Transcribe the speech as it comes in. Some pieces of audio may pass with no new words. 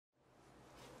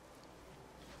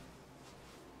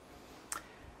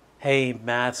Hey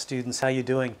math students, how you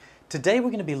doing? Today we're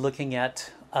going to be looking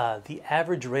at the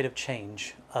average rate of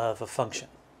change of a function.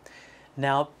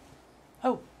 Now,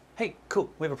 hey,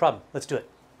 cool, we have a problem. Let's do it.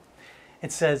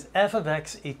 It says f of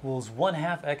x equals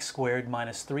 1/2 x squared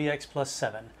minus 3x plus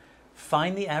 7.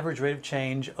 Find the average rate of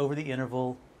change over the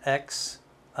interval x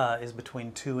is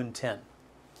between 2 and 10.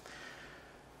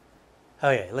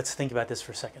 Okay, let's think about this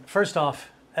for a second. First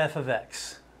off, f of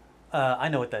x. I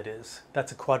know what that is.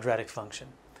 That's a quadratic function.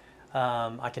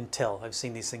 I can tell. I've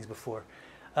seen these things before.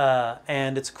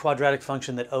 And it's a quadratic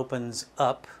function that opens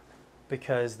up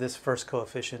because this first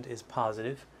coefficient is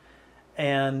positive.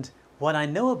 And what I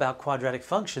know about quadratic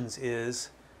functions is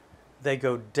they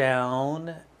go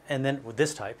down, and then with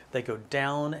this type, they go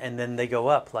down and then they go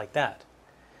up like that.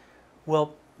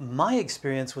 Well, my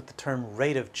experience with the term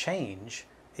rate of change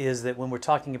is that when we're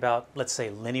talking about, let's say,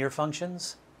 linear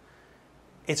functions,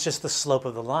 it's just the slope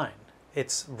of the line.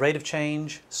 It's rate of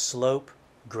change, slope,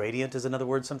 gradient is another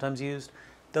word sometimes used.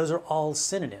 Those are all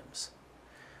synonyms.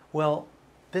 Well,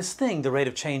 this thing, the rate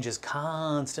of change, is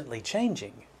constantly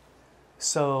changing.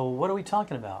 So what are we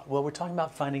talking about? Well, we're talking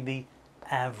about finding the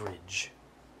average.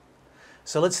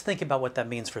 So let's think about what that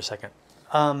means for a second.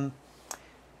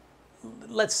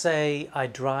 Let's say I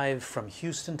drive from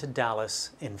Houston to Dallas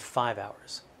in 5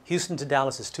 hours. Houston to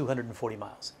Dallas is 240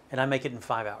 miles, and I make it in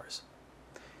 5 hours.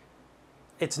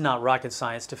 It's not rocket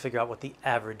science to figure out what the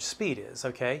average speed is,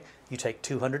 okay? You take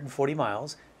 240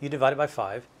 miles, you divide it by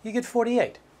 5, you get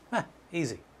 48.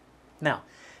 Easy. Now,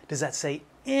 does that say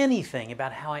anything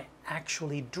about how I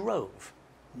actually drove?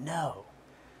 No.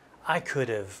 I could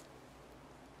have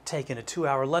taken a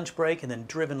 2-hour lunch break and then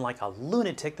driven like a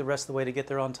lunatic the rest of the way to get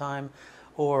there on time,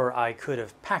 or I could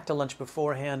have packed a lunch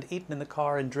beforehand, eaten in the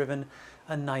car, and driven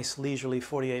a nice leisurely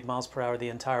 48 miles per hour the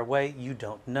entire way. You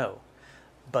don't know.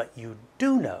 But you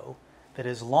do know that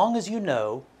as long as you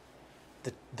know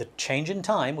the change in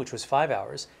time, which was 5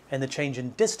 hours, and the change in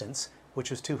distance, which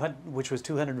was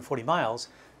 240 miles,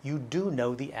 you do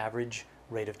know the average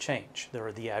rate of change,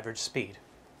 or the average speed.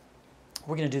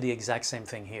 We're going to do the exact same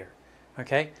thing here,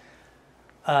 okay?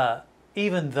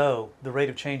 Even though the rate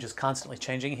of change is constantly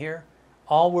changing here,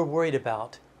 all we're worried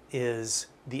about is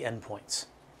the endpoints.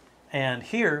 And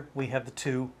here we have the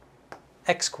two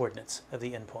x-coordinates of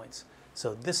the endpoints.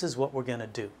 So this is what we're going to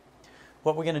do.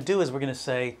 What we're going to do is we're going to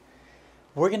say,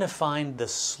 we're going to find the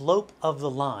slope of the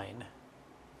line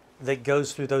that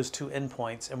goes through those two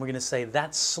endpoints, and we're going to say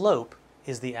that slope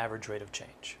is the average rate of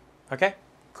change. Okay?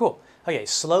 Cool. Okay,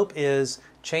 slope is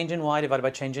change in y divided by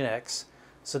change in x.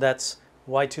 So that's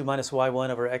y2 minus y1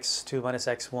 over x2 minus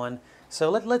x1. So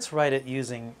let's write it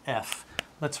using f.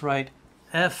 Let's write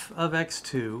f of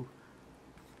x2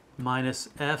 minus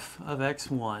f of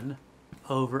x1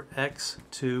 over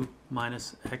x2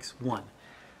 minus x1.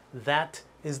 That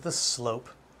is the slope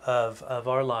of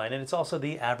our line, and it's also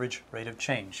the average rate of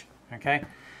change, okay?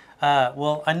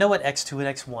 Well, I know what x2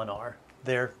 and x1 are.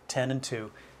 They're 10 and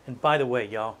 2. And by the way,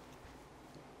 y'all,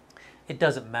 it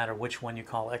doesn't matter which one you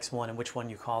call x1 and which one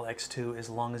you call x2 as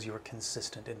long as you're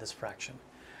consistent in this fraction.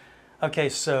 Okay,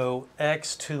 so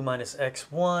x2 minus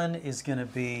x1 is going to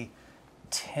be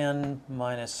 10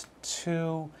 minus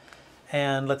 2,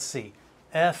 and let's see,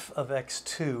 f of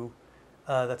x2,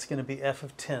 that's going to be f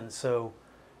of 10. So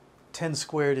 10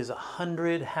 squared is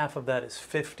 100, half of that is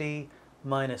 50,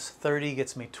 minus 30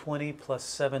 gets me 20, plus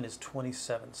 7 is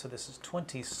 27. So this is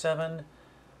 27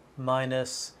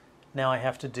 minus, now I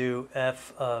have to do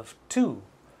f of 2.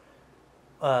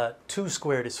 2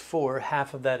 squared is 4,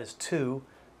 half of that is 2,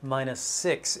 minus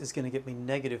 6 is going to get me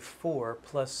negative 4,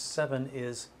 plus 7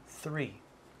 is 3.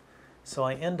 So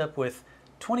I end up with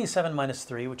 27 minus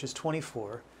 3, which is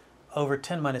 24, over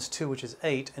 10 minus 2, which is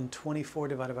 8, and 24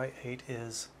 divided by 8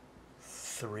 is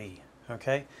 3,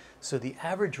 okay? So the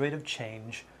average rate of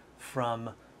change from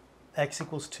x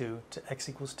equals 2 to x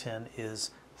equals 10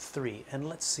 is 3. And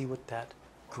let's see what that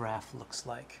graph looks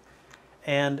like.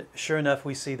 And sure enough,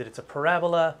 we see that it's a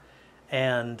parabola,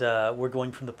 and we're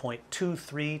going from the point 2,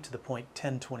 3 to the point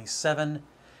 10, 27.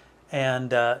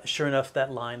 And sure enough,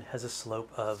 that line has a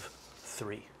slope of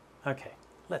 3. Okay.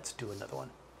 Let's do another one.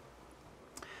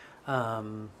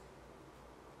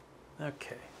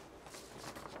 Okay.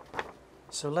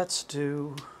 So let's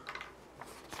do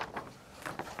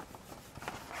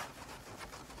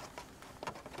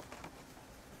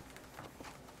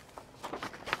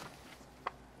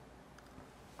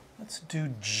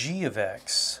g of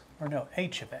x, or no,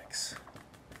 h of x.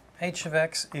 H of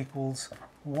x equals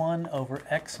 1 over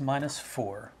x minus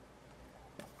 4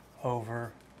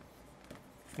 over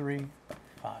 3,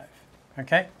 5.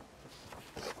 Okay?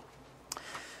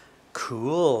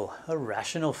 Cool, a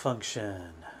rational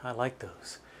function. I like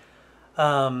those.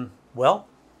 Well,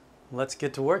 let's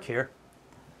get to work here.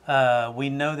 We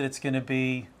know that it's going to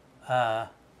be 5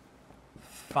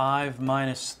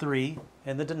 minus 3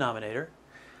 in the denominator.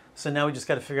 So now we just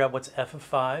got to figure out what's f of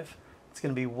 5. It's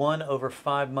going to be 1 over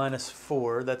 5 minus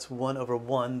 4. That's 1 over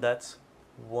 1. That's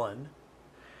 1.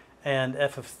 And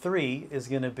f of 3 is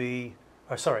going to be,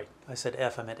 or sorry, I said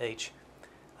f, I meant h.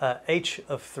 H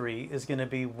of 3 is going to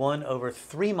be 1 over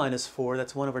 3 minus 4.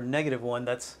 That's 1 over negative 1.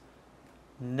 That's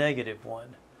negative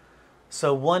 1.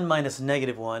 So 1 minus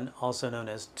negative 1, also known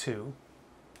as 2,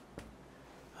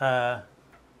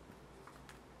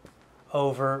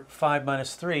 over 5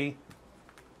 minus 3,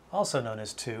 also known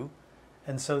as 2.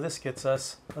 And so this gets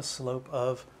us a slope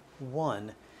of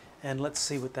 1. And let's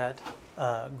see what that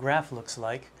graph looks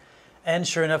like. And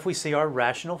sure enough, we see our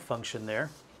rational function there.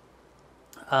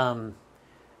 Going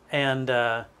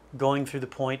through the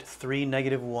point 3,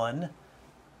 negative 1,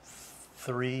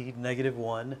 3, negative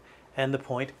 1, and the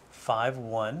point 5,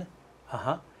 1.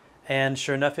 And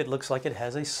sure enough, it looks like it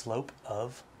has a slope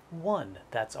of 1.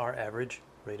 That's our average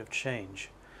rate of change.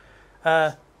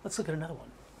 Let's look at another one.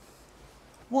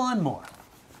 One more.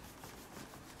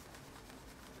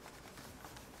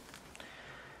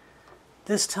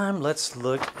 This time, let's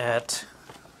look at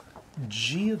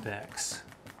g of x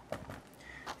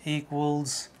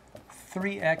equals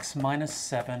 3x minus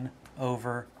 7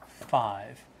 over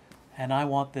 5. And I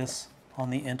want this on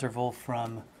the interval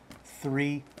from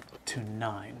 3 to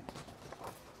 9.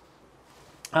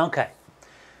 Okay,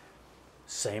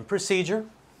 same procedure.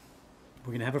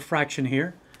 We're going to have a fraction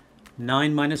here.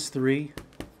 9 minus 3.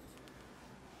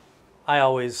 I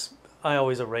always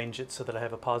arrange it so that I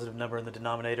have a positive number in the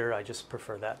denominator. I just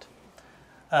prefer that.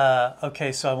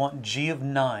 Okay, so I want g of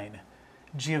 9.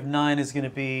 G of 9 is going to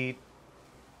be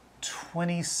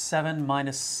 27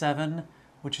 minus 7,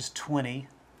 which is 20,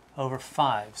 over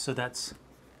 5. So that's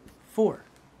 4.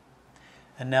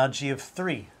 And now g of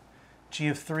 3. G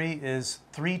of 3 is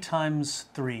 3 times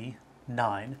 3,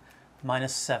 9,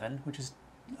 minus 7, which is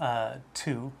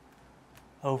 2,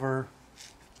 over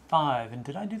 5. And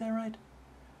did I do that right?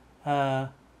 I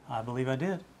believe I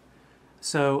did.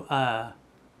 So,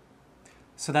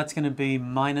 so that's going to be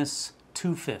minus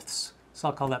 2/5. So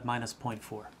I'll call that minus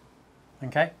 0.4.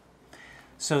 Okay?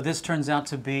 So this turns out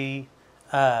to be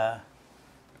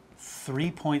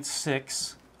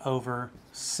 3.6 over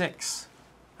 6.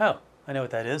 Oh, I know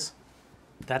what that is.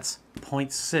 That's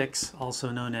 0.6,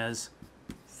 also known as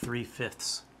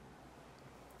 3/5.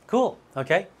 Cool.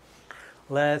 Okay.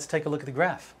 Let's take a look at the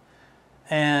graph.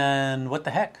 And what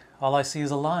the heck? All I see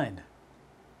is a line.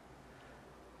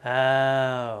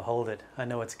 Oh, hold it. I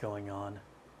know what's going on.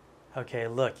 Okay,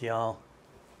 look, y'all.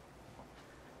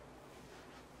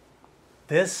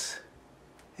 This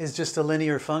is just a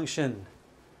linear function.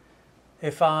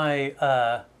 If I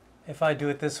do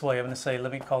it this way, I'm going to say,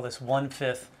 let me call this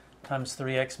 1/5 times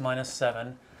 3x minus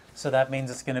 7. So that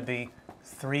means it's going to be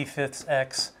 3/5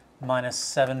 x minus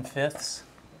 7/5.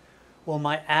 Well,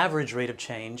 my average rate of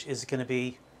change is going to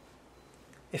be,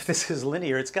 if this is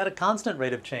linear, it's got a constant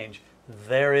rate of change.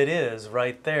 There it is,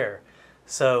 right there.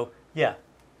 So, yeah,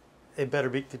 we better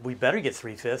get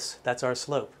 3/5. That's our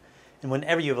slope. And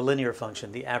whenever you have a linear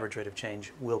function, the average rate of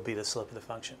change will be the slope of the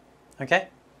function. Okay?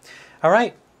 All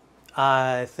right.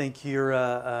 I think you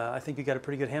got a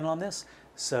pretty good handle on this.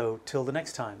 So, till the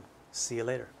next time, see you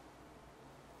later.